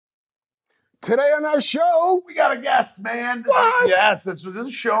Today on our show, we got a guest, man. What? Yes, this is a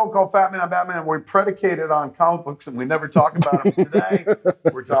show called Fat Man on Batman, and we're predicated on comic books, and we never talk about them. Today,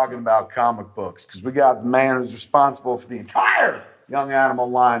 we're talking about comic books, because we got the man who's responsible for the entire Young Animal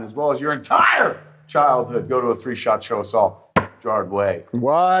line, as well as your entire childhood. Go to a 3-shot show us all. Gerard Way.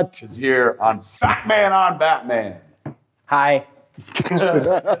 What? Is here on Fat Man on Batman. Hi. Who's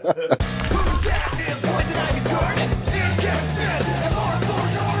that in Poison Ivy's garden? It's Kevin Smith and Marc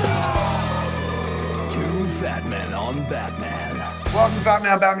Two Fat Men on Batman. Welcome to Fat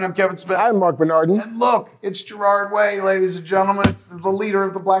Man on Batman. I'm Kevin Smith. I'm Marc Bernardin. And look, it's Gerard Way, ladies and gentlemen. It's the leader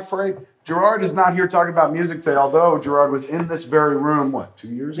of the Black Parade. Gerard is not here talking about music today, although Gerard was in this very room, what, 2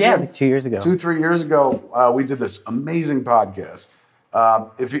 years ago? Yeah, like 2 years ago. 3 years ago, we did this amazing podcast.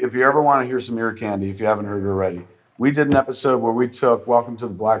 If you ever want to hear some ear candy, if you haven't heard it already, we did an episode where we took Welcome to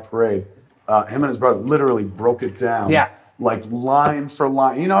the Black Parade. Him and his brother literally broke it down. Yeah. Like line for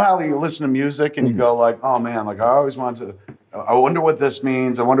line. You know how you listen to music and you go like, oh man, like I always wanted to, I wonder what this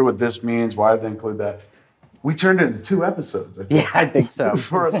means. I wonder what this means. Why did they include that? We turned it into 2 episodes. I think so.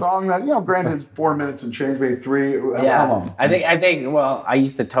 For a song that, granted it's 4 minutes and change, maybe 3. Yeah. How long? I think, well, I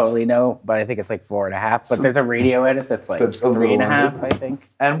used to totally know, but I think it's like 4.5. But there's a radio edit that's like 3.5, I think.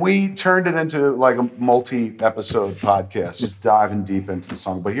 And we turned it into like a multi-episode podcast, just diving deep into the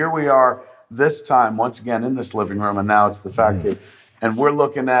song. But here we are this time, once again, in this living room, and now it's the Fatcave. And we're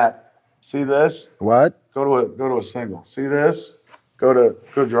looking at, see this? What? Go to a single. See this? Go to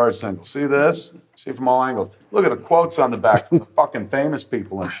Gerard's single. See this? See from all angles. Look at the quotes on the back from the fucking famous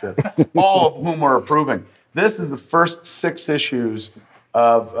people and shit. All of whom are approving. This is the first 6 issues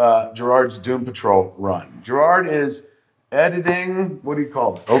of Gerard's Doom Patrol run. Gerard is editing. What do you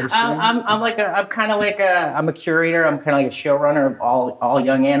call it? Overseeing. I'm a curator. I'm kind of like a showrunner of all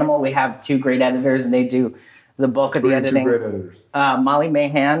Young Animal. We have 2 great editors, and they do the bulk of the editing. 2 great editors. Molly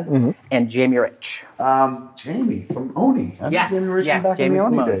Mahan and Jamie Rich. Jamie from Oni. I Yes, Jamie Rich yes, back Jamie in the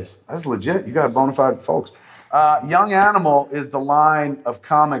from Oni Oni. days. That's legit. You got bona fide folks. Young Animal is the line of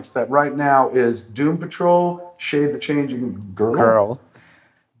comics that right now is Doom Patrol, Shade the Changing Girl.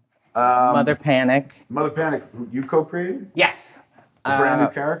 Mother Panic. Mother Panic, who you co-created? Yes. A brand new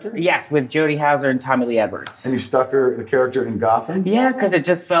character? Yes, with Jodie Hauser and Tommy Lee Edwards. And you stuck the character in Gotham? Yeah, because it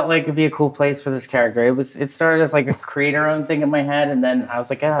just felt like it'd be a cool place for this character. It started as like a creator-owned thing in my head, and then I was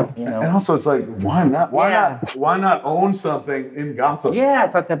like, And also, it's like, why not? Why not own something in Gotham? Yeah, I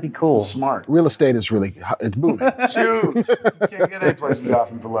thought that'd be cool. Smart. Real estate is really, it's booming. Huge. You can't get any place in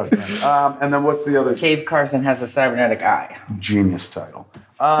Gotham for less than. And then what's the other? Cave Carson has a cybernetic eye. Genius title.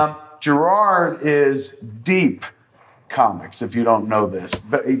 Gerard is deep comics, if you don't know this.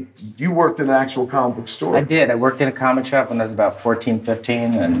 But you worked in an actual comic book store. I did. I worked in a comic shop when I was about 14,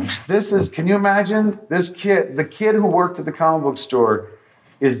 15. And this is, can you imagine this kid, the kid who worked at the comic book store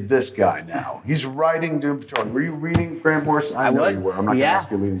is this guy now. He's writing Doom Patrol. Were you reading Grant Morrison? I know was. you were. I'm not going to ask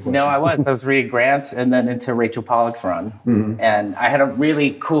you a leading question. No, I was. I was reading Grant's and then into Rachel Pollack's run. And I had a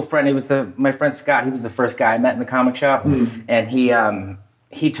really cool friend. He was my friend Scott. He was the first guy I met in the comic shop. And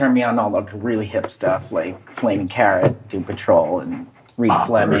he turned me on all the really hip stuff like Flaming Carrot, Doom Patrol, and Reed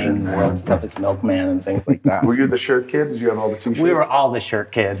Fleming, World's Toughest Milkman, and things like that. Were you the shirt kid? Did you have all the t-shirts? We were all the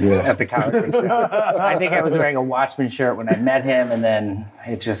shirt kids at the comic book shop. I think I was wearing a Watchmen shirt when I met him, and then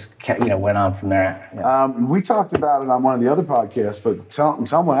it just went on from there. Yeah. We talked about it on one of the other podcasts, but tell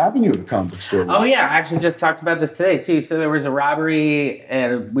them what happened to you at the comic book store. Oh, yeah. I actually just talked about this today, too. So there was a robbery,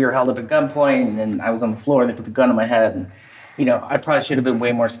 and we were held up at gunpoint, and I was on the floor, and they put the gun in my head, and I probably should have been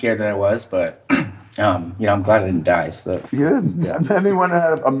way more scared than I was, but, I'm glad I didn't die. So that's you did. Yeah. And then he went and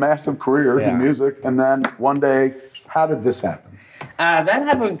had a massive career in music. And then one day, how did this happen? That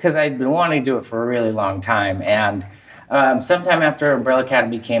happened because I'd been wanting to do it for a really long time. And sometime after Umbrella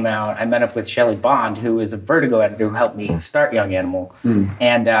Academy came out, I met up with Shelley Bond, who is a Vertigo editor who helped me start Young Animal.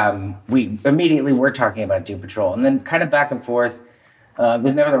 And we immediately were talking about Doom Patrol. And then kind of back and forth. It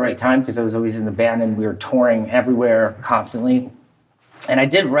was never the right time because I was always in the band and we were touring everywhere constantly. And I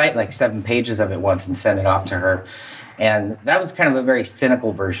did write like 7 pages of it once and send it off to her. And that was kind of a very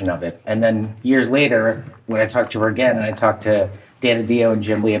cynical version of it. And then years later, when I talked to her again and I talked to Dan Adio and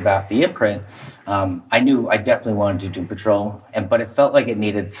Jim Lee about the imprint, I knew I definitely wanted to do Doom Patrol. But it felt like it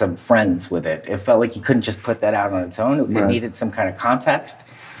needed some friends with it. It felt like you couldn't just put that out on its own. It needed some kind of context.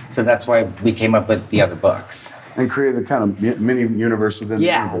 So that's why we came up with the other books. And created a kind of mini universe within the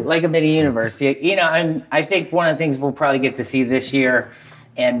universe. Like a mini universe. And I think one of the things we'll probably get to see this year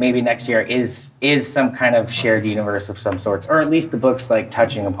and maybe next year is some kind of shared universe of some sorts, or at least the books like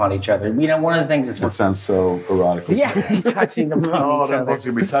touching upon each other. One of the things is... That sounds so erotic. Yeah, touching upon each other. The books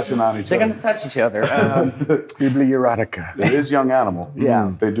will be touching on each other. They're going to touch each other. Bibli erotica. It is Young Animal.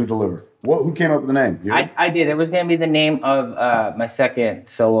 Yeah. They do deliver. Who came up with the name? You? I did. It was going to be the name of my second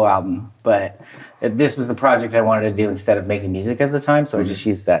solo album, but this was the project I wanted to do instead of making music at the time, so I just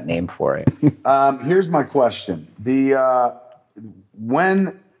used that name for it. Here's my question: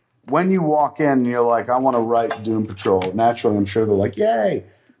 when you walk in and you're like, I want to write Doom Patrol, naturally I'm sure they're like, yay.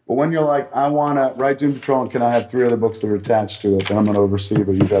 But when you're like, I want to write Doom Patrol and can I have 3 other books that are attached to it that I'm going to oversee,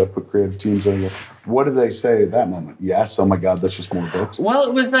 but you got to put creative teams on you. What do they say at that moment? Yes, oh my God, that's just more books? Well,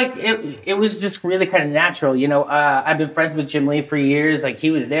 it was like, it was just really kind of natural. You know, I've been friends with Jim Lee for years. Like, he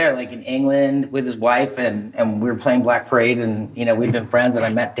was there, like, in England with his wife, and we were playing Black Parade, and, you know, we've been friends, and I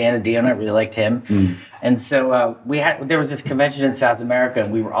met Dan Dio, and I really liked him. And so there was this convention in South America,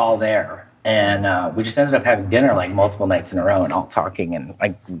 and we were all there. And we just ended up having dinner like multiple nights in a row and all talking. And I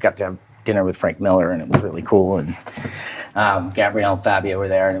got to have dinner with Frank Miller, and it was really cool. And Gabrielle and Fabio were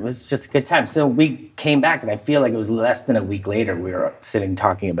there, and it was just a good time. So we came back, and I feel like it was less than a week later we were sitting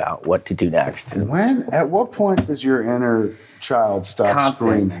talking about what to do next. At what point does your inner child stop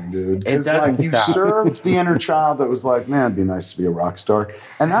screaming, dude? It doesn't stop. You served the inner child that was like, man, it'd be nice to be a rock star.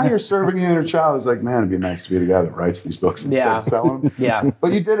 And now you're serving the inner child that's like, man, it'd be nice to be the guy that writes these books instead of selling them. Yeah.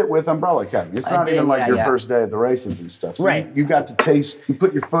 But you did it with Umbrella Academy. It's not even like your first day at the races and stuff. So you got to taste, you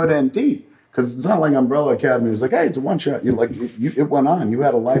put your foot in deep. Because it's not like Umbrella Academy was like, hey, it's a one-shot. It went on. You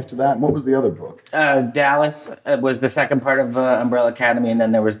had a life to that. And what was the other book? Dallas was the second part of Umbrella Academy, and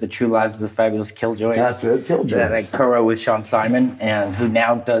then there was The True Lives of the Fabulous Killjoys. That's it, Killjoys. That I co-wrote with Sean Simon, and who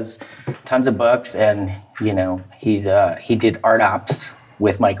now does tons of books. And, you know, he did Art Ops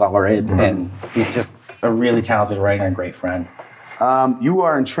with Mike Allred, and he's just a really talented writer and a great friend. You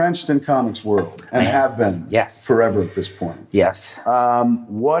are entrenched in comics world and have been forever at this point. Yes.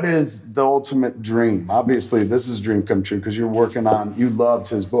 What is the ultimate dream? Obviously, this is a dream come true because you're working on, you loved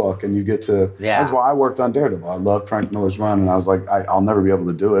his book and you get to, that's why I worked on Daredevil. I loved Frank Miller's run and I was like, I'll never be able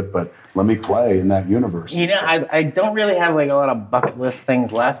to do it, but let me play in that universe. You know, I don't really have like a lot of bucket list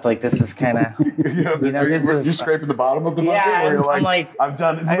things left. Like this is kind of, you're scraping the bottom of the bucket where you're like, I've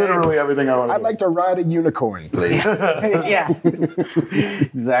done literally everything I want to do. I'd like to ride a unicorn, please. Yeah.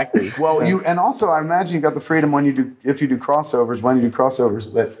 Exactly. Well, and also I imagine you got the freedom if you do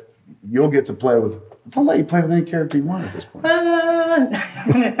crossovers, that you'll get to play with. They'll let you play with any character you want at this point. No,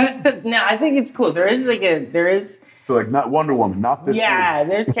 I think it's cool. There is. So like not Wonder Woman, not this week. Yeah,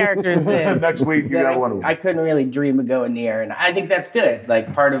 there's characters that next week you got Wonder Woman. I couldn't really dream of going near, and I think that's good.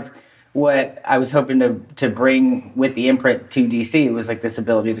 Like part of what I was hoping to bring with the imprint to DC was like this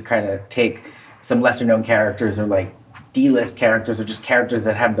ability to kind of take some lesser known characters or like D-list characters or just characters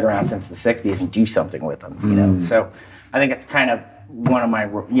that haven't been around since the 60s and do something with them, you know? So I think it's kind of one of my,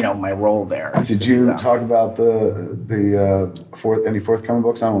 my role there. Did you talk about any forthcoming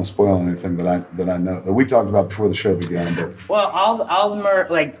books? I don't want to spoil anything that I know that we talked about before the show began. But well, all of them are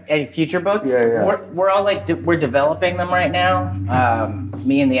like any future books. Yeah. We're all like we're developing them right now.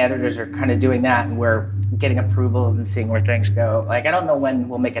 Me and the editors are kind of doing that, and we're getting approvals and seeing where things go. Like I don't know when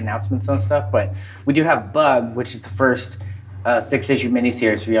we'll make announcements on stuff, but we do have Bug, which is the first 6-issue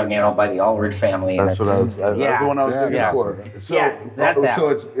miniseries for young adult by the Allred family. That's what I was. That's the one I was doing before. So, that's so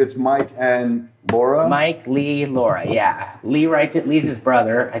it's Mike and Laura. Mike, Lee, Laura. Yeah, Lee writes it. Lee's his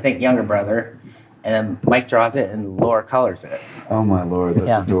brother, I think, younger brother, and then Mike draws it and Laura colors it. Oh my Lord,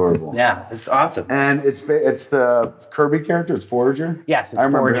 that's adorable. Yeah, it's awesome. And it's the Kirby character. It's Forager. Yes, it's I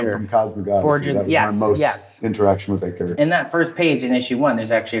remember Forager. him from Cosmic Odyssey. Forager, that was my most interaction with that character. In that first page in issue 1,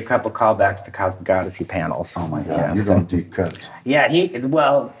 there's actually a couple callbacks to Cosmic Odyssey panels. Oh my God, you're going deep cuts. Yeah, the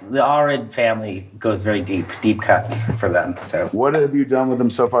Allred family goes very deep cuts for them. So what have you done with them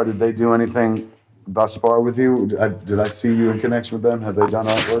so far? Did they do anything thus far with you? Did I see you in connection with them? Have they done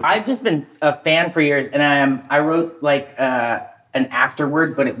artwork? I've just been a fan for years, and I wrote like an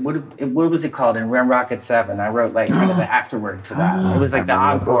afterword, but what was it called in Ram Rocket 7? I wrote like kind of the afterword to that. It was like the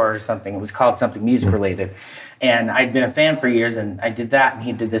encore or something. It was called something music related. And I'd been a fan for years, and I did that, and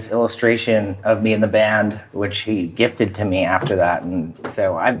he did this illustration of me in the band, which he gifted to me after that. And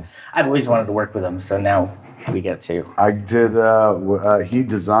so I've always wanted to work with him, so now we get to. I did, he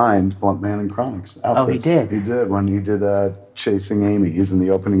designed Blunt Man and Chronic's outfits. Oh, he did? He did, when he did Chasing Amy. He's in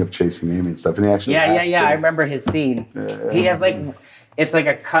the opening of Chasing Amy and stuff, and he actually Yeah, I remember his scene. He has like, it's like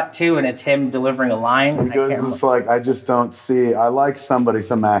a cut to, and it's him delivering a line. He goes, it's like, I just don't see, I like some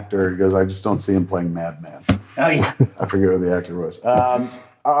actor, he goes, I just don't see him playing Madman. Oh, yeah. I forget who the actor was. All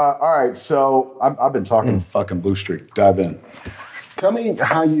right, so I've been talking fucking Blue Streak. Dive in. Tell me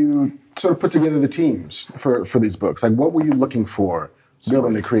how you sort of put together the teams for these books. Like, what were you looking for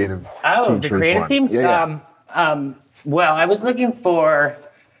building the creative teams? The creative teams? Yeah. Well, I was looking for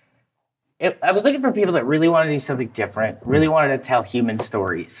I was looking for people that really wanted to do something different, really wanted to tell human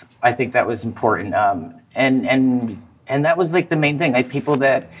stories. I think that was important. And that was like the main thing. Like people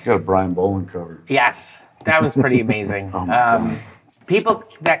that Got a Brian Boland cover. yes, that was pretty amazing. Oh my God. People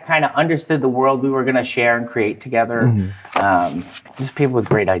that kind of understood the world we were going to share and create together. Just people with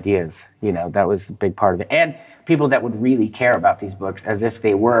great ideas. You know, that was a big part of it. And people that would really care about these books as if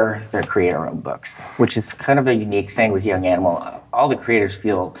they were their creator-owned books, which is kind of a unique thing with Young Animal. All the creators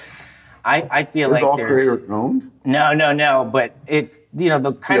feel. I feel Is like all there's creator owned? no, but it's the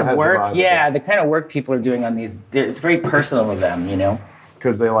kind It has of the work, vibe of the kind of work people are doing on these. It's very personal to them, you know.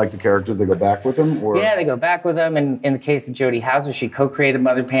 Because they like the characters, they go back with them, or Yeah, they go back with them. And in the case of Jodie Hauser, she co-created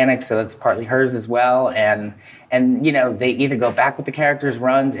Mother Panic, so that's partly hers as well. And you know, they either go back with the characters'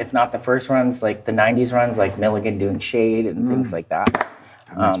 runs, if not the first runs, like the '90s runs, like Milligan doing Shade and things like that.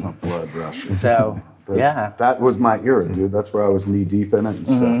 that makes my blood rush. So But yeah, that was my era, dude. That's where I was knee deep in it and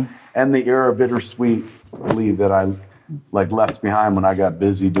stuff. And the era bittersweetly that I like left behind when I got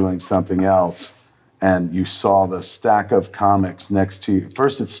busy doing something else. And you saw the stack of comics next to you.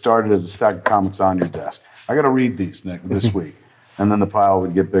 First, it started as a stack of comics on your desk. I got to read these this week. And then the pile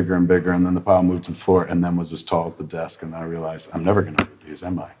would get bigger and bigger, and then the pile moved to the floor, and then was as tall as the desk. And I realized, I'm never going to read these,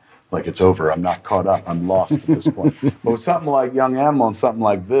 am I? Like, it's over. I'm not caught up. I'm lost at this point. But with something like Young Animal and something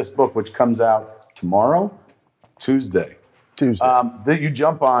like this book, which comes out tomorrow, Tuesday. That you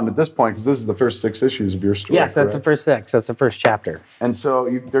jump on at this point, because this is the first 6 issues of your story. yes, that's the correct? first 6. That's the first chapter. And so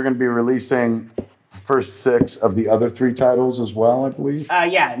they're going to be releasing the first 6 of the other 3 titles as well, I believe.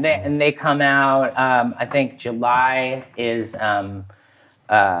 Yeah, and they come out. I think July is. I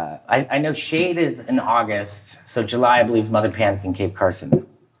know Shade is in August, so July I believe Mother Panic and Cape Carson.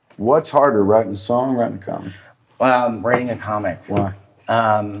 What's harder, writing a song, writing a comic? Writing a comic. Why?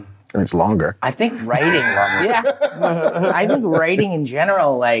 And it's longer. I think writing. Yeah, I think writing in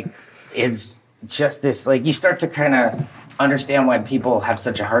general like is just this like you start to kind of understand why people have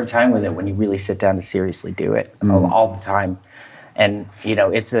such a hard time with it when you really sit down to seriously do it all the time. And, you know,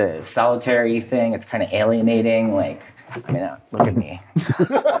 it's a solitary thing. It's kind of alienating. Like, I mean, look at me.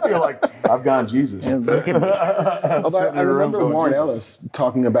 I feel like I've gone Jesus. Look at me. Although I remember Warren Ellis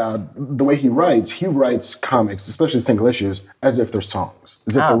talking about the way he writes comics, especially single issues, as if they're songs,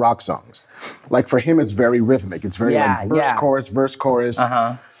 as if they're rock songs. Like for him, it's very rhythmic. It's very like verse, chorus,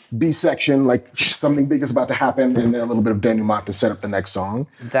 B section, like something big is about to happen, and then a little bit of denouement to set up the next song.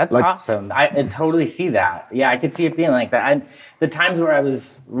 That's like, awesome. I totally see that. Yeah, I could see it being like that. And the times where I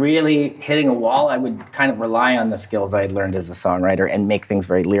was really hitting a wall, I would kind of rely on the skills I had learned as a songwriter and make things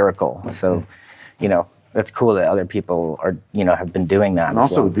very lyrical. So, you know, that's cool that other people are, you know, have been doing that. And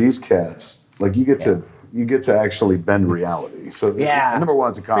also with these cats, like you get to actually bend reality. So number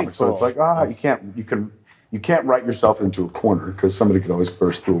one, it's a comic, so it's like you can't write yourself into a corner because somebody could always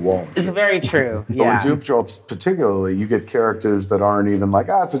burst through a wall. It's very true. But Yeah. with Doom Patrol particularly, you get characters that aren't even like,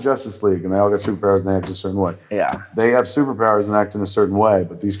 it's a Justice League, and they all get superpowers and they act a certain way. Yeah. They have superpowers and act in a certain way,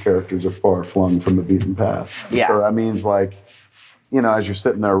 but these characters are far flung from the beaten path. Yeah. So that means like, you know, as you're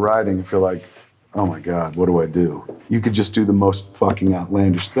sitting there writing, you feel like, oh my God, what do I do? You could just do the most fucking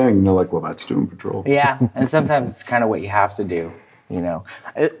outlandish thing, and you're like, well, that's Doom Patrol. Yeah, and sometimes it's kind of what you have to do, you know.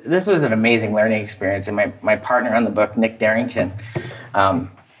 This was an amazing learning experience, and my partner on the book, Nick Darrington,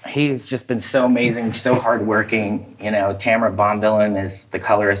 he's just been so amazing, so hardworking. You know, Tamara Bonvillain is the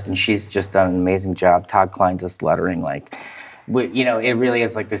colorist, and she's just done an amazing job. Todd Klein does lettering. Like, you know, it really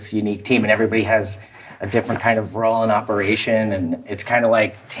is like this unique team, and everybody has a different kind of role in operation, and it's kind of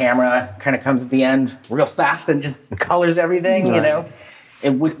like Tamara kind of comes at the end real fast and just colors everything, you know,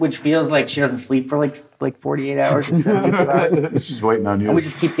 which feels like she doesn't sleep for like 48 hours or so. She's waiting on you. And we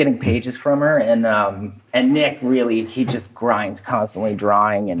just keep getting pages from her, and Nick really, he just grinds constantly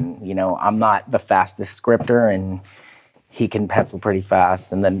drawing, and you know, I'm not the fastest scripter, and he can pencil pretty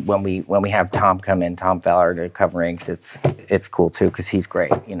fast. And then when we have Tom come in, Tom Feller, to cover inks, it's cool too because he's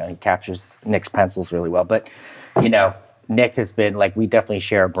great. You know, he captures Nick's pencils really well. But you know, Nick has been like, we definitely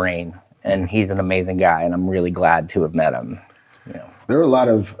share a brain, and he's an amazing guy, and I'm really glad to have met him. You know, there are a lot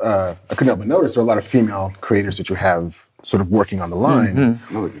of I couldn't help but notice there are a lot of female creators that you have sort of working on the line.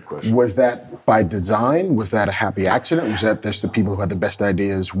 Another good question. Was that by design? Was that a happy accident? Was that just the people who had the best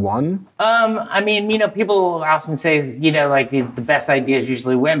ideas won? I mean, you know, people often say, you know, like the best ideas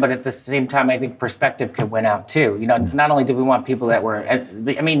usually win, but at the same time, I think perspective could win out too. You know, not only do we want people that were,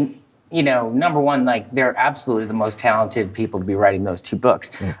 I mean, you know, number one, like they're absolutely the most talented people to be writing those 2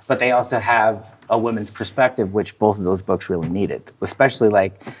 books, but they also have a women's perspective, which both of those books really needed, especially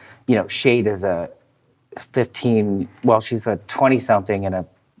like, you know, Shade is a 15, well, she's a 20-something in a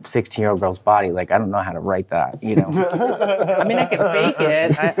 16-year-old girl's body. Like, I don't know how to write that, you know. I mean, I could fake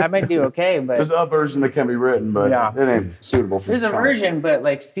it. I might do okay, but... There's a version that can be written, but it ain't suitable for There's a version, but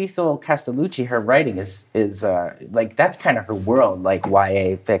like Cecil Castellucci, her writing is like, that's kind of her world, like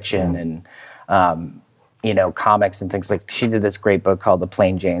YA fiction and, you know, comics and things. Like, she did this great book called The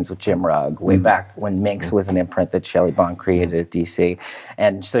Plain Janes with Jim Rugg way back when Minx was an imprint that Shelley Bond created at DC.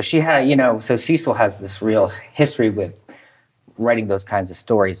 And so she had, you know, so Cecil has this real history with writing those kinds of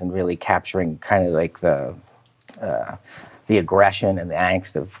stories and really capturing kind of like the aggression and the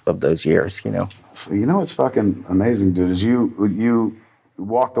angst of those years, you know. You know what's fucking amazing, dude, is you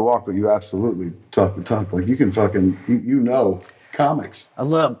walk the walk, but you absolutely talk the talk. Like, you can fucking, you know comics. I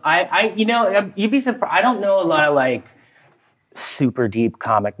love, you know, you'd be surprised. I don't know a lot of like super deep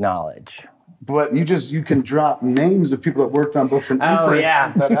comic knowledge. But you can drop names of people that worked on books and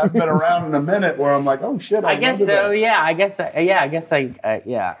imprints that haven't been around in a minute. Where I'm like, oh shit! I guess so. That. Yeah, I guess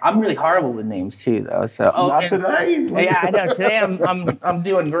I'm really horrible with names too, though. So not today. Yeah, I know. Today I'm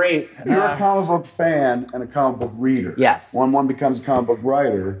doing great. You're a comic book fan and a comic book reader. Yes. When one becomes a comic book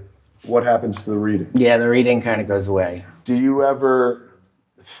writer, what happens to the reading? Yeah, the reading kind of goes away. Do you ever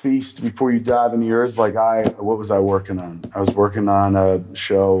feast before you dive into yours? Like what was I working on? I was working on a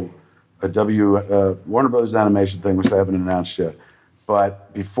show. Warner Brothers animation thing, which they haven't announced yet.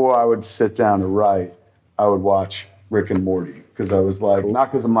 But before I would sit down to write, I would watch Rick and Morty. Because I was like,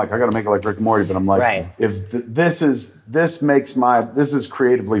 not because I'm like, I got to make it like Rick and Morty, but I'm like, if this is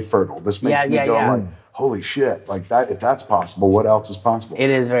creatively fertile. This makes me go like, holy shit, like that, if that's possible, what else is possible?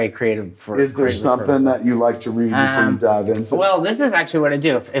 It is very creative. Is there something that you like to read before you dive into? Well, this is actually what I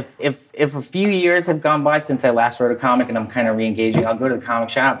do. If a few years have gone by since I last wrote a comic and I'm kind of re-engaging, I'll go to the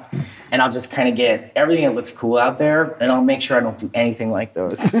comic shop and I'll just kind of get everything that looks cool out there, and I'll make sure I don't do anything like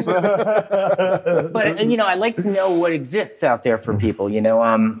those. But, you know, I like to know what exists out there for people, you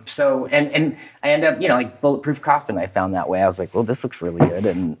know. So, and I end up, you know, like Bulletproof Coffin, I found that way. I was like, well, this looks really good,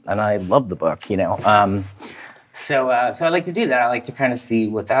 and I love the book, you know. So I like to do that. I like to kind of see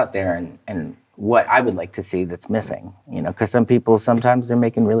what's out there and what I would like to see that's missing, you know, because some people, sometimes they're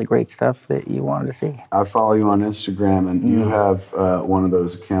making really great stuff that you wanted to see. I follow you on Instagram, and you have one of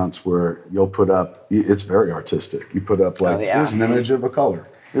those accounts where you'll put up, it's very artistic. You put up like, here's an image of a color.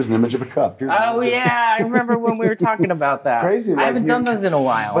 Here's an image of a cup. I remember when we were talking about that. It's crazy. I haven't done those in a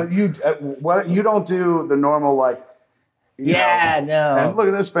while. But you don't do the normal like, you know, no. And look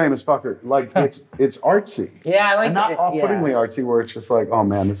at this famous fucker. Like, it's artsy. Yeah, I like and not off-puttingly artsy, where it's just like, oh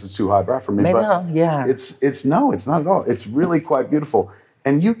man, this is too highbrow for me. But it's not at all. It's really quite beautiful.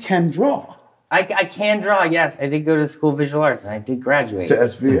 And you can draw. I can draw, yes. I did go to school of visual arts, and I did graduate. To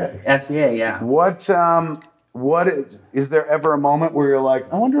SVA. SVA, yeah. What is there ever a moment where you're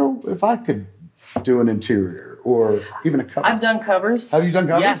like, I wonder if I could do an interior or even a cover? I've done covers. Have you done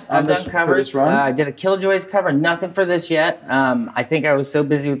covers? Yes, I've done covers. For this run? I did a Killjoys cover, nothing for this yet. I think I was so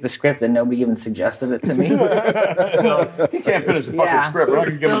busy with the script that nobody even suggested it to me. He can't finish the fucking script. We're not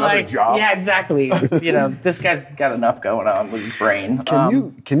going to give him another job. Yeah, exactly. You know, this guy's got enough going on with his brain.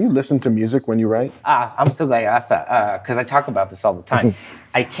 Can you listen to music when you write? I'm so glad you asked that, because I talk about this all the time.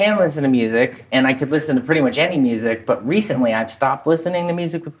 I can listen to music, and I could listen to pretty much any music, but recently I've stopped listening to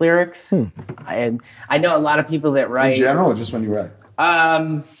music with lyrics. I know a lot of people that write... In general, or just when you write?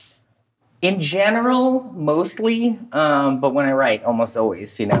 In general, mostly, but when I write, almost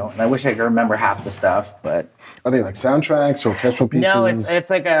always, you know. And I wish I could remember half the stuff, but... Are they like soundtracks or orchestral pieces? No, it's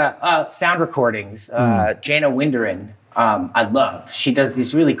like sound recordings. Jana Winderin, I love. She does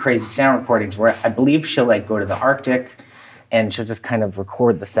these really crazy sound recordings where I believe she'll like go to the Arctic, and she'll just kind of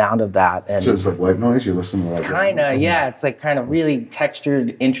record the sound of that. And so it's like white noise? You listen to like Kinda, yeah. It's like kind of really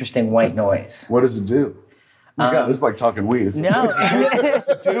textured, interesting white noise. What does it do? Oh my God, this is like talking weed. What's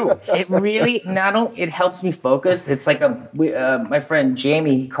it do? It really, it helps me focus. It's like my friend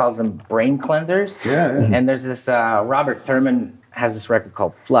Jamie, he calls them brain cleansers. Yeah. And there's this, Robert Thurman has this record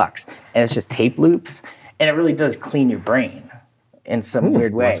called Flux, and it's just tape loops, and it really does clean your brain in some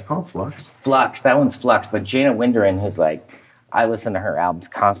weird way. What's it called? Flux? Flux, that one's Flux. But Jana Winderin, who's like, I listen to her albums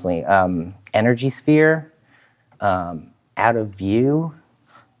constantly. Energy Sphere, Out of View.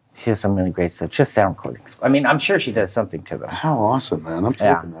 She has some really great stuff. Just sound recordings. I mean, I'm sure she does something to them. How awesome, man. I'm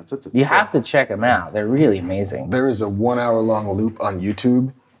taking that. That's you have to check them out. They're really amazing. There is a 1 hour long loop on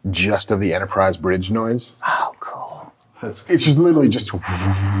YouTube just of the Enterprise bridge noise. Oh, cool. It's just literally just...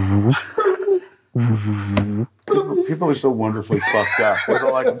 People are so wonderfully fucked up. They're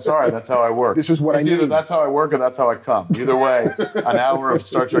like, I'm sorry, that's how I work. This is what I need. Either that's how I work or that's how I come. Either way, an hour of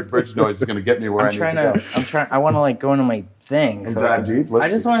Star Trek bridge noise is going to get me where I need to go. I want to like go into my thing. So that deep? I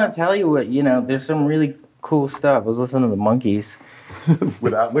just want to tell you what, you know, there's some really cool stuff. I was listening to the Monkees.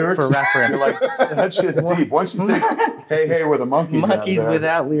 Without lyrics? For reference. You're like, that shit's deep. Why don't you take Hey Hey with the Monkees Monkees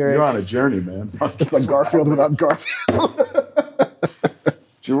without lyrics. You're on a journey, man. It's like Garfield without Garfield.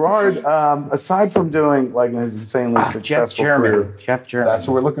 Gerard, aside from doing like his insanely successful career, Jeff German. that's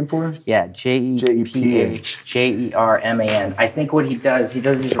what we're looking for? Yeah, Jephjerman. I think what he does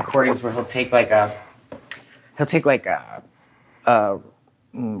these recordings where he'll take like a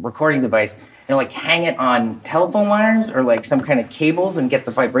recording device and like hang it on telephone wires or like some kind of cables and get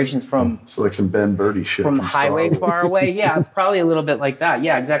the vibrations from So like some Ben Birdie shit from the highway Star far away. Yeah, probably a little bit like that.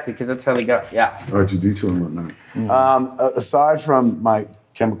 Yeah, exactly, because that's how they go. Yeah. R2D2 and whatnot. Aside from My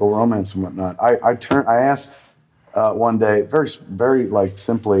Chemical Romance and whatnot, I asked one day, very like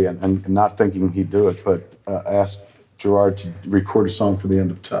simply and not thinking he'd do it, but asked Gerard to record a song for the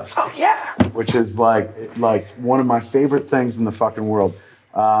end of Tusk. Oh yeah. Which is like one of my favorite things in the fucking world.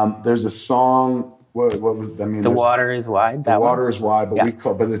 There's a song. What was? I mean, The Water Is Wide. The Water Is Wide,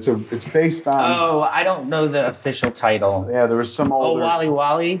 but it's based on. Oh, I don't know the official title. Yeah, there was some older. Oh, Wally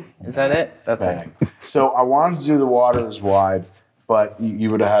Wally. Is that it? That's it. So I wanted to do The Water Is Wide, but you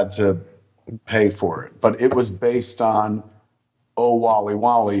would have had to pay for it. But it was based on Oh Wally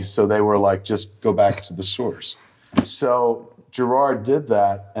Wally, so they were like, just go back to the source. So Gerard did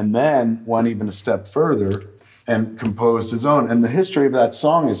that, and then went even a step further and composed his own. And the history of that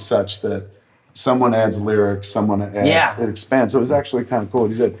song is such that someone adds lyrics, someone adds, it expands. So it was actually kind of cool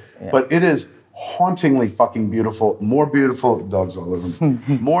what he did. Yeah. But it is hauntingly fucking beautiful, more beautiful, dogs all over me,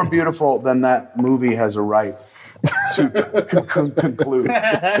 more beautiful than that movie has a right to conclude.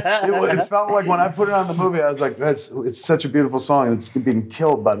 It felt like when I put it on the movie, I was like, it's such a beautiful song, and it's being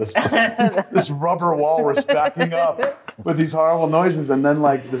killed by this rubber walrus backing up with these horrible noises, and then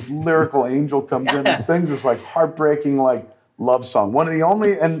like this lyrical angel comes in and sings this like heartbreaking like love song. One of the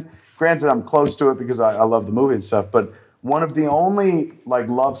only, and granted I'm close to it because I love the movie and stuff, but one of the only like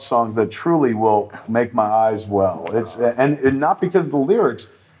love songs that truly will make my eyes well. It's and not because of the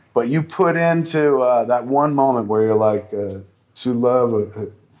lyrics, but you put into that one moment where you're like, to love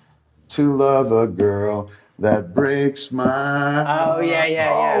a girl that breaks my heart. Oh,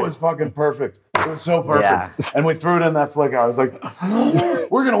 yeah. It was fucking perfect. It was so perfect. Yeah. And we threw it in that flick. I was like,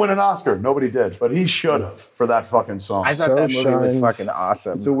 we're going to win an Oscar. Nobody did, but he should have for that fucking song. I thought that movie was fucking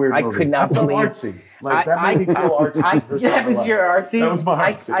awesome. It's a weird movie. I could not believe artsy. Like, that made me feel artsy. That was your artsy? That was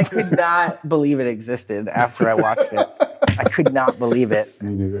my artsy. I could not believe it existed after I watched it. I could not believe it.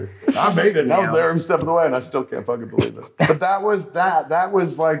 Me neither. I made it. I was there every step of the way, and I still can't fucking believe it. But that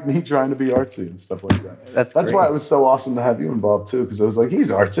was like me trying to be artsy and stuff like that. That's why it was so awesome to have you involved too, because I was like, he's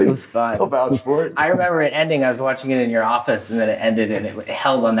artsy. It was fun. He'll vouch for it. I remember it ending. I was watching it in your office, and then it ended, and it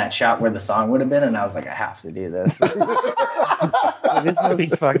held on that shot where the song would have been, and I was like, I have to do this. This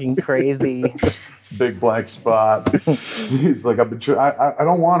movie's fucking crazy. Big black spot. He's like, I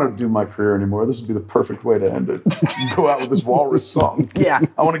don't want to do my career anymore. This would be the perfect way to end it. Go out with this walrus song. Yeah.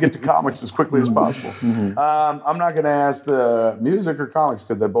 I want to get to comics as quickly as possible. Mm-hmm. I'm not going to ask the music or comics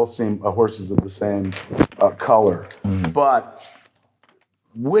because they both seem horses of the same color. Mm-hmm. But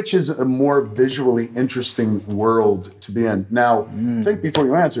which is a more visually interesting world to be in? Now, think before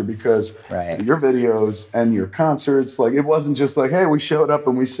you answer, because your videos and your concerts, like, it wasn't just like, hey, we showed up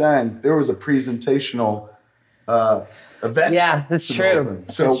and we sang. There was a presentational event. Yeah, that's true.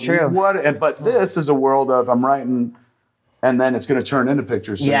 So that's true. But this is a world of I'm writing, and then it's going to turn into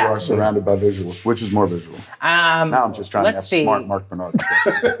pictures, so you are surrounded by visuals. Which is more visual? Now I'm just trying to have smart Marc Bernardin.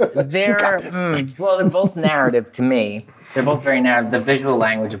 Well, they're both narrative to me. They're both very narrative. The visual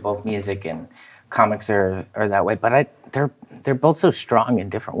language of both music and comics are that way, but they're both so strong in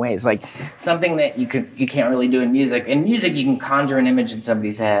different ways. Like something that you can't really do in music. In music, you can conjure an image in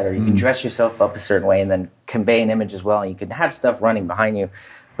somebody's head, or you can dress yourself up a certain way and then convey an image as well. And you can have stuff running behind you.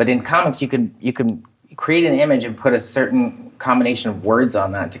 But in comics, you can create an image and put a certain combination of words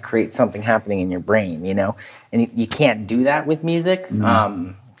on that to create something happening in your brain, you know? And you can't do that with music.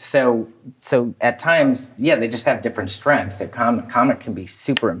 So at times, they just have different strengths. A comic can be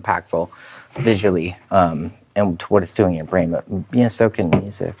super impactful visually and to what it's doing in your brain, but so can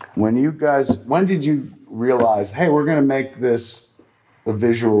music. When did you realize, hey, we're going to make this a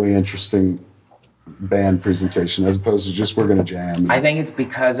visually interesting band presentation as opposed to just we're going to jam? I think it's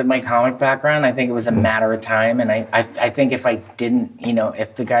because of my comic background. I think it was a matter of time, and I think if I didn't,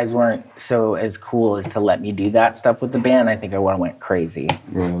 if the guys weren't so as cool as to let me do that stuff with the band, I think I would have went crazy.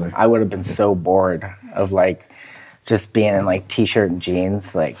 Really? I would have been so bored of like just being in like t-shirt and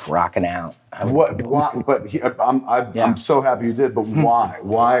jeans, like rocking out. Why? But I'm so happy you did. But why?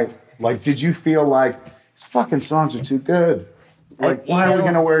 Why? Like, did you feel like these fucking songs are too good? Like, why are we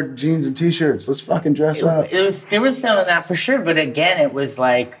gonna wear jeans and t-shirts? Let's fucking dress up. There was some of that for sure, but again, it was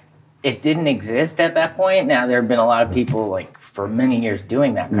like it didn't exist at that point. Now there have been a lot of people like for many years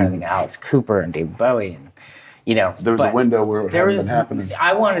doing that kind of thing. Alice Cooper and David Bowie, and there was a window where it hadn't been happening.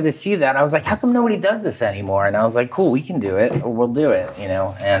 I wanted to see that. I was like, how come nobody does this anymore? And I was like, cool, we can do it, or we'll do it,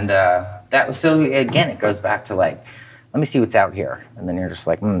 And that was so. Again, it goes back to like, let me see what's out here, and then you're just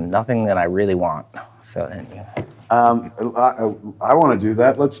like, nothing that I really want. So then I want to do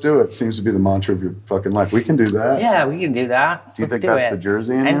that. Let's do it. Seems to be the mantra of your fucking life. We can do that. Yeah, we can do that. Do you think that's the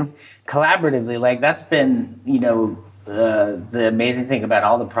Jersey in you? Collaboratively, like that's been, the amazing thing about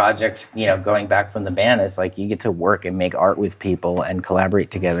all the projects, going back from the band is like you get to work and make art with people and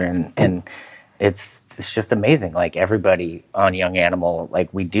collaborate together, and it's just amazing. Like everybody on Young Animal,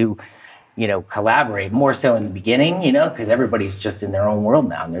 like we do. Collaborate more so in the beginning, because everybody's just in their own world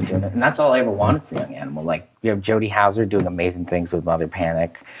now and they're doing it. And that's all I ever wanted for Young Animal. Like, you have Jody Hauser doing amazing things with Mother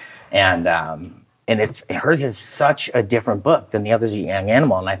Panic. And hers is such a different book than the others at Young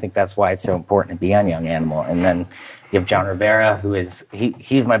Animal. And I think that's why it's so important to be on Young Animal. And then you have John Rivera, who is,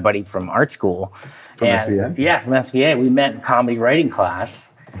 he's my buddy from art school. From SVA? Yeah, from SVA. We met in comedy writing class.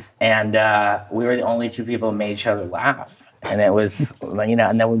 And we were the only two people who made each other laugh. And it was,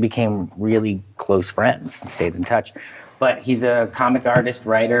 and then we became really close friends and stayed in touch. But he's a comic artist,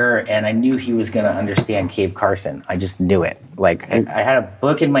 writer, and I knew he was going to understand Cave Carson. I just knew it. Like, I had a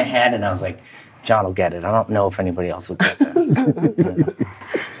book in my head, and I was like, John will get it. I don't know if anybody else will get this.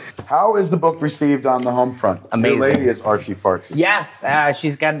 How is the book received on the home front? Amazing. Your lady is artsy fartsy. Yes,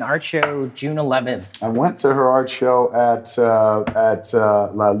 she's got an art show June 11th. I went to her art show at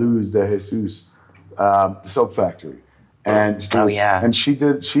La Luz de Jesus, Soap Factory. And she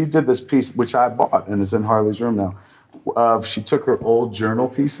did this piece which I bought and it's in Harley's room now. She took her old journal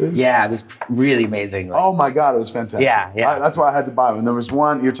pieces. Yeah, it was really amazing. Like, oh my God, it was fantastic. Yeah. That's why I had to buy them. And there was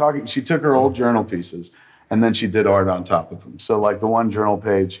one she took her old journal pieces and then she did art on top of them. So like the one journal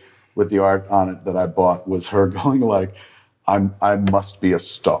page with the art on it that I bought was her going like, I must be a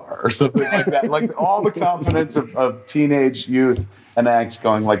star or something like that. Like all the confidence of teenage youth and angst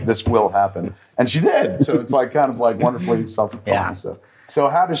going like, this will happen. And she did. So it's like kind of like wonderfully self-fulfilling stuff. So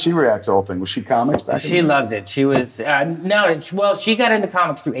how does she react to the whole thing? Was she comics back then? She loves it. She was, she got into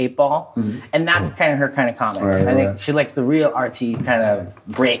comics through 8-Ball, and that's kind of her kind of comics. I think she likes the real artsy kind of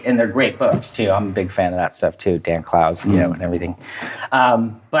great, and they're great books too. I'm a big fan of that stuff too, Dan Clowes, and everything.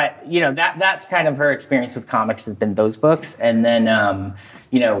 But, that's kind of her experience with comics has been those books. And then,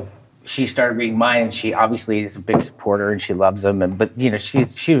 she started reading mine, and she obviously is a big supporter, and she loves them. But she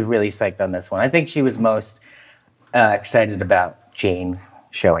was really psyched on this one. I think she was most excited about Jane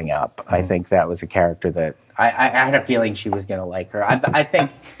showing up. I think that was a character that I had a feeling she was going to like her. I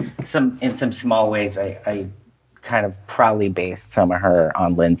think in some small ways, I kind of probably based some of her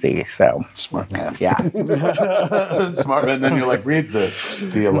on Lindsay. So smart man. Yeah, smart man. Then you're like, read this.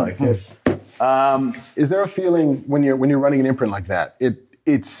 Do you like it? Is there a feeling when you're running an imprint like that?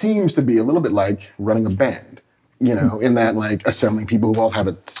 It seems to be a little bit like running a band, in that like assembling people who all have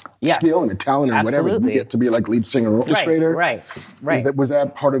a skill and a talent and whatever. You get to be like lead singer or orchestrator. Right. Was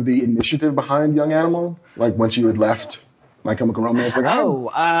that part of the initiative behind Young Animal? Like once you had left My Chemical Romance? Like, I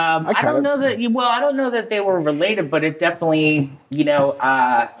don't know that. Well, I don't know that they were related, but it definitely, it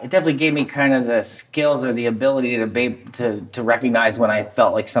definitely gave me kind of the skills or the ability to recognize when I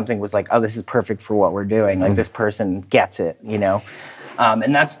felt like something was like, oh, this is perfect for what we're doing. Like this person gets it,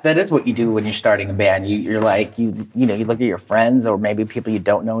 And that is what you do when you're starting a band. You're like, you look at your friends or maybe people you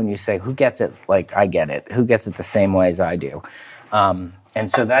don't know and you say, who gets it like I get it? Who gets it the same way as I do? And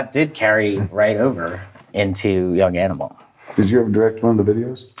so that did carry right over into Young Animal. Did you ever direct one of the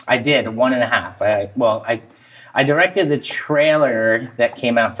videos? I did, 1.5. I directed the trailer that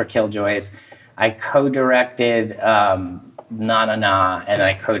came out for Killjoys. I co-directed Na Na Na, and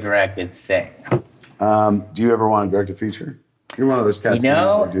I co-directed Sing. Do you ever want to direct a feature? You're one of those cats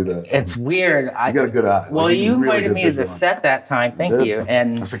who do that. It's weird. You got a good eye. Well, you invited me to the set that time. Thank you.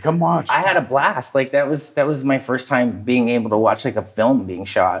 And I said, come watch. I had a blast. Like that was my first time being able to watch like a film being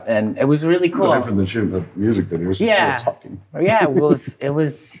shot, and it was really cool. Different than shooting the music videos. Yeah. Talking. Yeah. It was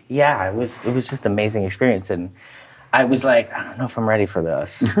just an amazing experience, and I was like, I don't know if I'm ready for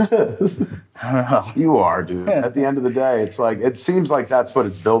this. I don't know. You are, dude. At the end of the day, it's like it seems like that's what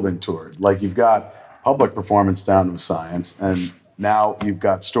it's building toward. Like you've got public performance down to a science, and now you've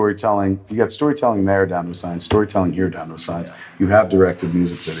got storytelling. You got storytelling there down to a science, storytelling here down to a science. Yeah. You have directed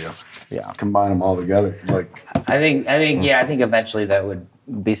music video. Yeah, combine them all together. Like I think eventually that would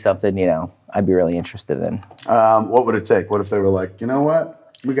be something I'd be really interested in. What would it take? What if they were like, you know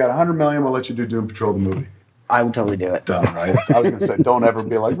what? We got $100 million. We'll let you do Doom Patrol the movie. I would totally do it. Done, right? I was gonna say, don't ever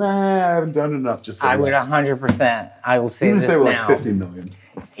be like, nah, I haven't done enough. Just say I would yes. 100%. I will say Even this if they were now. like 50 million.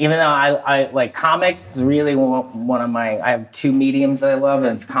 Even though I like comics is really one of my, I have two mediums that I love,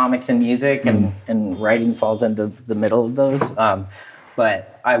 and it's comics and music, and writing falls into the middle of those.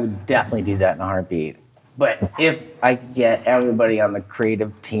 But I would definitely do that in a heartbeat. But if I could get everybody on the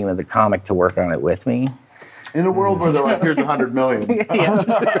creative team of the comic to work on it with me. In a world where they're like, here's 100 million,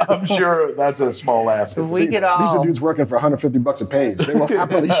 I'm sure that's a small ask. If we could These are all, dudes working for $150 a page. They will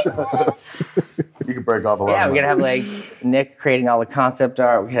happily show. You could break off a lot. yeah, of we could money. have like Nick creating all the concept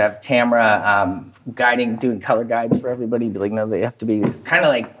art. We could have Tamara guiding, doing color guides for everybody. Be like, no, they have to be kind of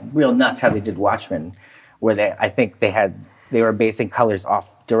like real nuts how they did Watchmen, where I think they were basing colors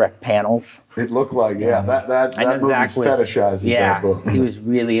off direct panels. It looked like, that I know movie Zach was fetishizes that book. he was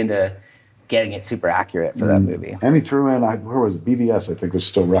really into getting it super accurate for that movie. And he threw in, where was it? BVS, I think there's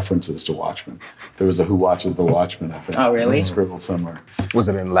still references to Watchmen. There was a Who Watches the Watchmen, I think. Oh, really? Scribbled somewhere. Was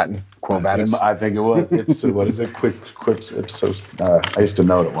it in Latin? Quo vadis? I think it was. What is it? Quips ipsos. I used to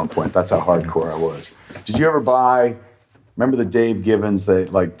know it at one point. That's how hardcore I was. Did you ever remember the Dave Gibbons,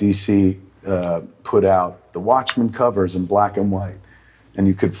 like DC put out the Watchmen covers in black and white? And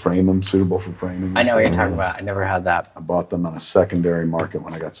you could frame them, suitable for framing. I know what you're talking about. I never had that. I bought them on a secondary market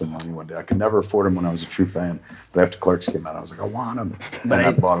when I got some money one day. I could never afford them when I was a true fan, but after Clerks came out, I was like, I want them. But and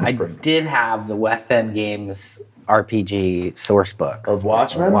I bought them I framed. did have the West End Games RPG source book. Of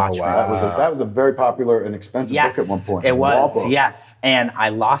Watchmen? Watchmen. That was a very popular and expensive Yes, book at one point. it was. Wall book. Yes, and I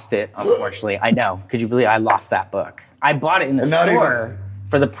lost it, unfortunately. I know. Could you believe I lost that book? I bought it in the And not store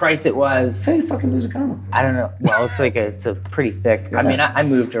for the price it was. How do you fucking lose a comic? I don't know. Well, it's a pretty thick. I mean, I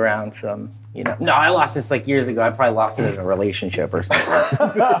moved around some. No, I lost this like years ago. I probably lost it in a relationship or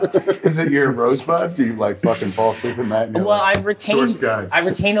something. Is it your rosebud? Do you like fucking fall asleep at night? And you're Well, like, I've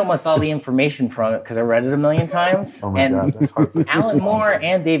retained almost all the information from it because I read it a million times. Oh my God, that's hard. Alan Moore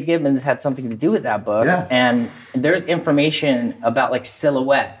and Dave Gibbons had something to do with that book. Yeah. And there's information about like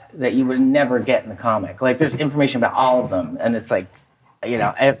silhouette that you would never get in the comic. Like there's information about all of them, and it's like,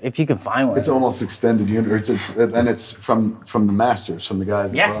 if you can find one. It's almost extended universe. And it's from the masters, from the guys.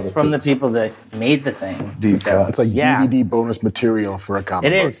 That Yes, brought it from to the us. people that made the thing. Deep cut. It's like DVD bonus material for a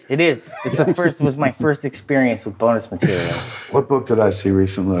comic It book. is. It is. It was my first experience with bonus material. What book did I see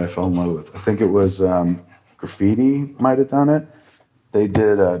recently that I fell in love with? I think it was Graffiti might have done it. They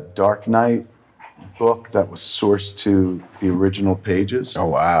did a Dark Knight book that was sourced to the original pages. Oh,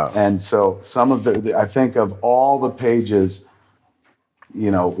 wow. And so some of I think of all the pages,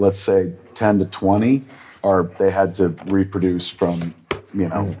 let's say 10 to 20, they had to reproduce from,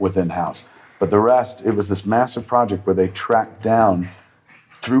 within house. But the rest, it was this massive project where they tracked down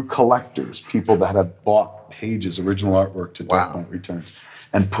through collectors, people that had bought pages, original artwork to Dark Knight Returns,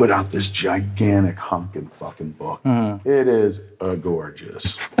 and put out this gigantic honking fucking book. It is a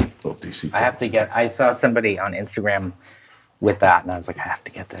gorgeous little DC book. I saw somebody on Instagram with that, and I was like, I have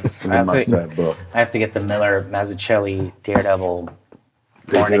to get this. It's a must-have book. I have to get the Miller Mazzucchelli Daredevil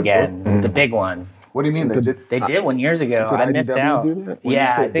They Born did a Again, book? the big one. What do you mean they did? They did one years ago. Did I missed IDW out. do that? When you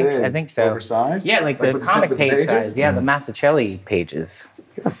Yeah, say I think so. Oversized? Yeah, like the with comic with page pages? size. Yeah, the Mazzucchelli pages.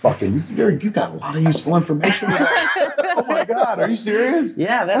 You got a lot of useful information with that. Oh my God, are you serious?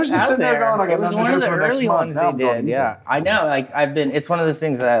 Yeah, I that's was just out sitting there there. going, I got It was nothing to one do of the for next early month. ones Now they I'm going did. eBay. Yeah, I know. Like it's one of those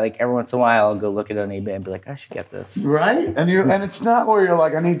things that every once in a while I'll go look at it on eBay and be like, I should get this. Right? And it's not where you're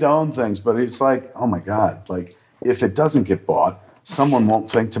like, I need to own things, but it's like, oh my God, like if it doesn't get bought, someone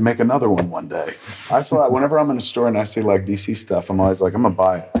won't think to make another one day. That's why whenever I'm in a store and I see like DC stuff, I'm always like, I'm gonna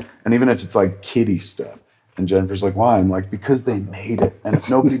buy it. And even if it's like kiddie stuff. And Jennifer's like, why? I'm like, because they made it. And if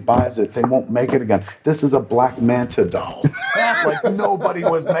nobody buys it, they won't make it again. This is a Black Manta doll. Like nobody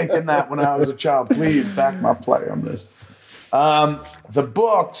was making that when I was a child. Please back my play on this. The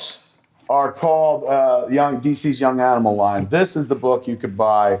books are called DC's Young Animal line. This is the book you could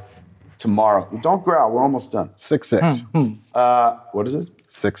buy tomorrow. Don't growl, we're almost done. 6/6. What is it?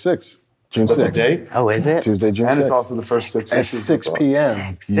 6/6. June Is that 6th. the date? Oh, is it? Tuesday, June 6th. And it's also the first 6 at issues. 6 p.m.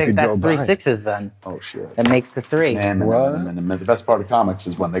 Six. You could That's go three buy it. sixes then. Oh, shit. That makes the three. The best part of comics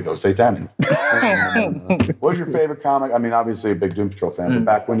is when they go satanic. What was your favorite comic? I mean, obviously a big Doom Patrol fan, but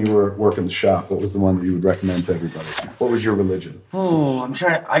back when you were working the shop, what was the one that you would recommend to everybody? What was your religion? Ooh,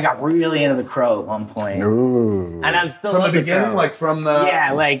 I got really into the Crow at one point. Ooh. And I'm still From the love the beginning, Crow. like from the...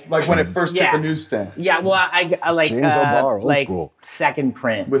 Yeah, like when it first hit yeah. the newsstand. Yeah, well, I like James O'Barr, old like school. second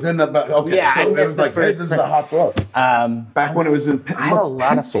print. Within the... Okay, Yeah, so I it missed was the like, hey, first this is a hot book. Back when it was in... I had a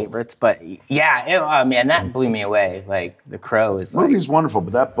lot of favorites, but yeah, man, that blew me away. Like The Crow is The like, movie's wonderful,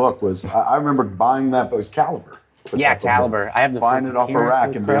 but that book was... I remember buying that book. It was Caliber. yeah, Caliber. I have the Buying first it off a appearance rack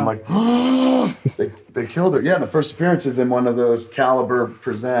of and The being Crow. like, They killed her. Yeah, the first appearance is in one of those Caliber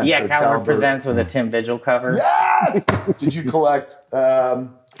Presents. Yeah, Caliber Presents with a Tim Vigil cover. Yes! Did you collect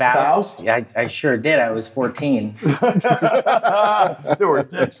Faust? Yeah, I sure did. I was 14. There were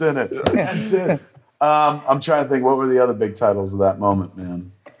dicks in it. Tits. I'm trying to think, what were the other big titles of that moment,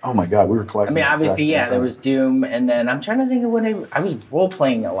 man? Oh my God, we were collecting. I mean, obviously, yeah, there was Doom, and then I'm trying to think of what I was role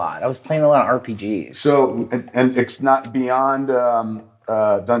playing a lot. I was playing a lot of RPGs. So, and it's not beyond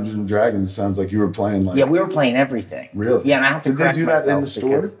Dungeons and Dragons. It sounds like you were playing like. Yeah, we were playing everything. Really? Yeah, and I have to. Did they do that in the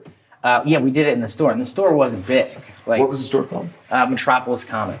store? Yeah, we did it in the store, and the store wasn't big. Like, what was the store called? Metropolis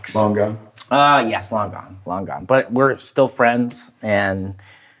Comics. Long gone. Yes, long gone. But we're still friends, and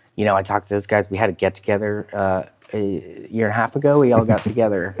you know, I talked to those guys. We had a get together a year and a half ago. We all got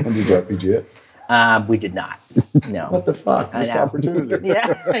together. And did you RPG it? We did not. No. What the fuck? Missed opportunity.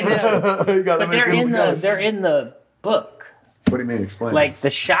 Yeah, I know. You gotta But make they're in the book. What do you mean? Explain. Like the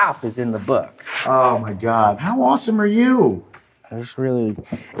shop is in the book. Oh my God! How awesome are you? It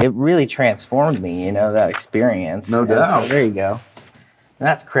really transformed me. You know, that experience. No doubt. So there you go. And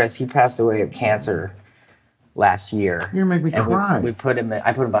that's Chris. He passed away of cancer last year. You're gonna make me cry. I put him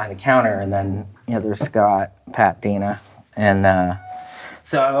behind the counter, and then there's Scott, Pat, Dana, and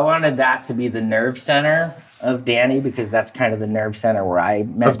so I wanted that to be the nerve center of Danny, because that's kind of the nerve center where I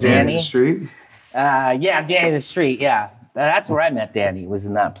met Danny. The Street. Yeah, Danny the Street. Yeah, that's where I met Danny. Was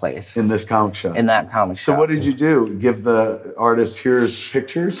in that place. In this comic shop. In that comic shop. So what did you do? Give the artist here's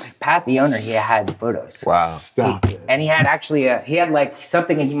pictures? Pat, the owner, he had photos. Wow. Stop it. And he had actually like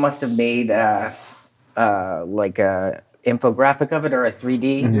something he must have made like a infographic of it or a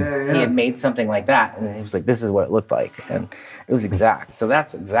 3D. Yeah. He had made something like that, and he was like, "This is what it looked like," and it was exact. So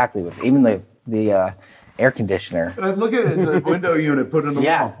that's exactly what. Even the air conditioner. Look at it as a window unit put in the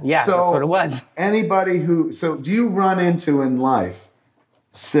wall. Yeah, So that's what it was. Anybody so do you run into in life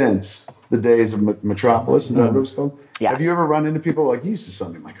since the days of Metropolis, is that what it was called? Yes. Have you ever run into people like, you used to sell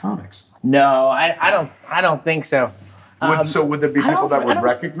me my comics? No, I don't think so. So would there be people that would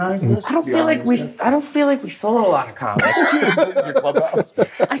recognize this? I don't feel like we sold a lot of comics. in your clubhouse.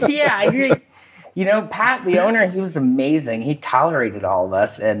 Yeah, I agree. You know, Pat, the owner, he was amazing. He tolerated all of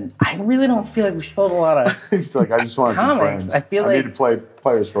us, and I really don't feel like we sold a lot of He's like, I just want some comics. friends. I feel I like need to play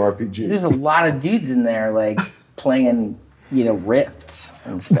players for RPGs. there's a lot of dudes in there, like playing, rifts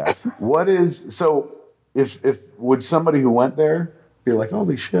and stuff. What is so? If would somebody who went there be like,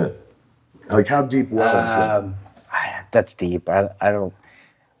 holy shit? Like, how deep well is that? That's deep. I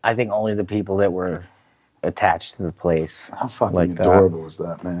think only the people that were attached to the place. How fucking like adorable is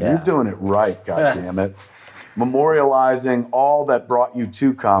that, man? Yeah. You're doing it right, goddammit. Memorializing all that brought you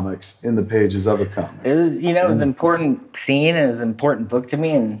to comics in the pages of a comic. It was, it was an important scene, and it was an important book to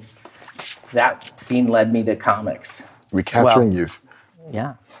me, and that scene led me to comics. Recapturing youth.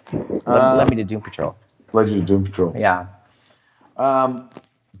 Yeah. Led me to Doom Patrol. Led you to Doom Patrol. Yeah.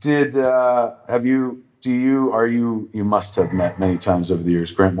 You must have met many times over the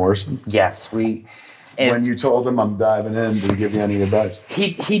years Grant Morrison? Yes, When you told him I'm diving in, did he give you any advice?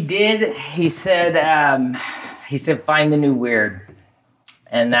 He did. He said find the new weird.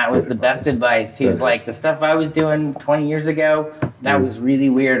 And that was the best advice. He was like, the stuff I was doing 20 years ago, that was really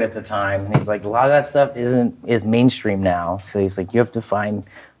weird at the time. And he's like, a lot of that stuff is mainstream now. So he's like, you have to find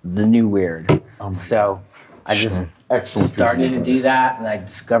the new weird. So I just started to do that, and I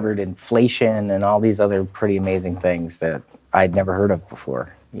discovered inflation and all these other pretty amazing things that I'd never heard of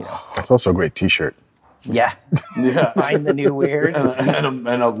before. That's also a great T-shirt. Yeah. Find the new weird.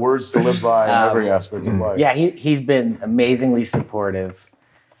 and a words to live by in every aspect of life. Yeah, he's been amazingly supportive.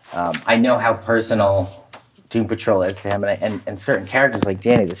 I know how personal Doom Patrol is to him, and certain characters like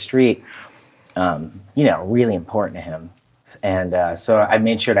Danny the Street, really important to him. And so I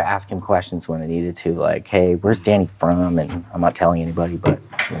made sure to ask him questions when I needed to, like, "Hey, where's Danny from?" And I'm not telling anybody, but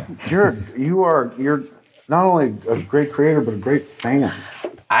you're not only a great creator but a great fan.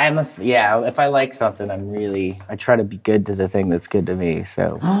 I am if I like something, I try to be good to the thing that's good to me.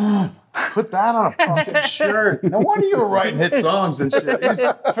 So put that on a fucking shirt. No wonder you were writing hit songs and shit. You just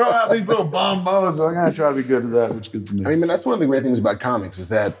throw out these little bomb modes. I'm gonna try to be good to that, which is good to me. I mean, that's one of the great things about comics is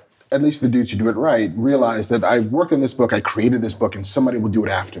that at least the dudes who do it right realize that I worked on this book, I created this book, and somebody will do it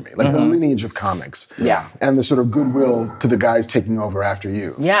after me. Like the lineage of comics. Yeah. And the sort of goodwill to the guys taking over after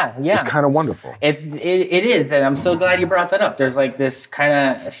you. Yeah. It's kind of wonderful. It is, and I'm so glad you brought that up. There's like this kind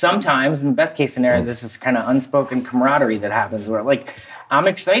of, sometimes, in the best case scenario, this is kind of unspoken camaraderie that happens where, like, I'm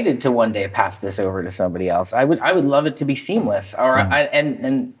excited to one day pass this over to somebody else. I would love it to be seamless,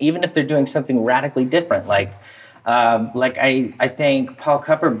 and even if they're doing something radically different, like I think Paul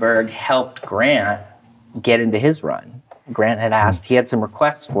Kupperberg helped Grant get into his run. Grant had asked, he had some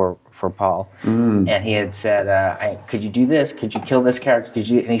requests for for Paul, and he had said, "Could you do this? Could you kill this character? Could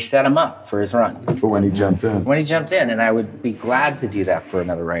you?" And he set him up for his run. For when he jumped in. When he jumped in, and I would be glad to do that for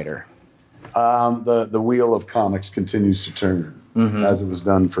another writer. The wheel of comics continues to turn as it was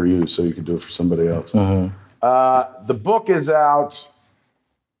done for you, so you could do it for somebody else. The book is out.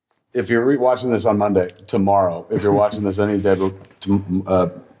 If you're watching this on Monday, tomorrow. If you're watching this any day,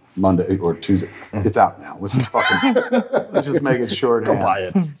 Monday or Tuesday, it's out now. Let's just make it shorthand. Go buy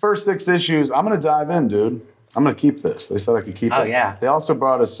it. First 6 issues. I'm gonna dive in, dude. I'm gonna keep this. They said I could keep it. Oh yeah. They also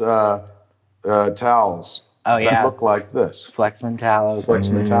brought us towels. Oh yeah. That look like this. Flexman towels.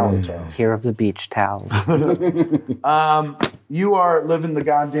 Flexman towels. Here of the beach towels. You are living the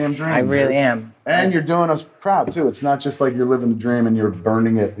goddamn dream. I really am. And you're doing us proud, too. It's not just like you're living the dream and you're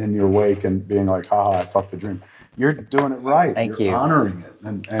burning it in your wake and being like, haha, I fucked the dream. You're doing it right. Thank you're you. Honoring it.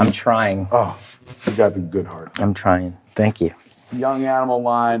 And I'm trying. Oh, you got a good heart. I'm trying. Thank you. Young Animal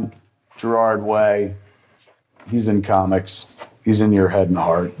line, Gerard Way. He's in comics. He's in your head and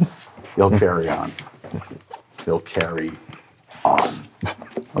heart. He'll carry on. He'll carry on.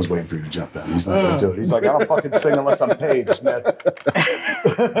 I was waiting for you to jump in. He's not going to do it. He's like, I don't fucking sing unless I'm paid, Smith.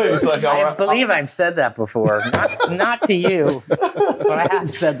 He's like, all I right. believe I've said that before. Not to you, but I have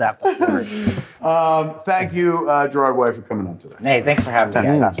said that before. Thank you, Gerard Way, for coming on today. Hey, thanks for having me,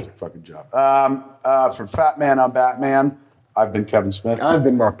 guys. Fantastic fucking job. For Fat Man on Batman, I've been Kevin Smith. I've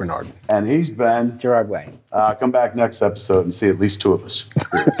been Marc Bernardin. And he's been Gerard Way. Come back next episode and see at least 2 of us.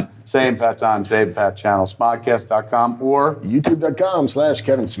 Same fat time, same fat channel, smodcast.com or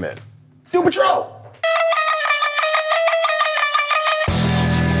YouTube.com/Kevin Smith. Do patrol!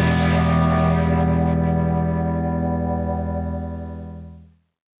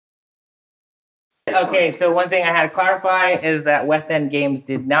 Okay, so one thing I had to clarify is that West End Games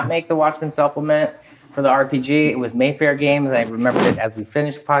did not make the Watchmen supplement for the RPG. It was Mayfair Games. I remembered it as we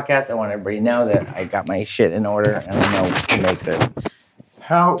finished the podcast. I want everybody to know that I got my shit in order and I know who makes it.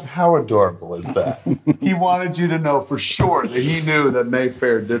 How adorable is that? He wanted you to know for sure that he knew that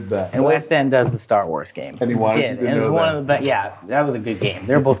Mayfair did that. And West End does the Star Wars game. And he wanted you to and it was know one that. of the best. Yeah, that was a good game.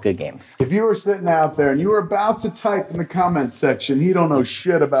 They're both good games. If you were sitting out there and you were about to type in the comments section, he don't know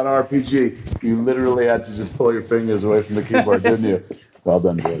shit about RPG, you literally had to just pull your fingers away from the keyboard, didn't you? Well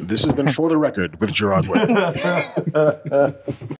done, dude. This has been For the Record with Gerard Way.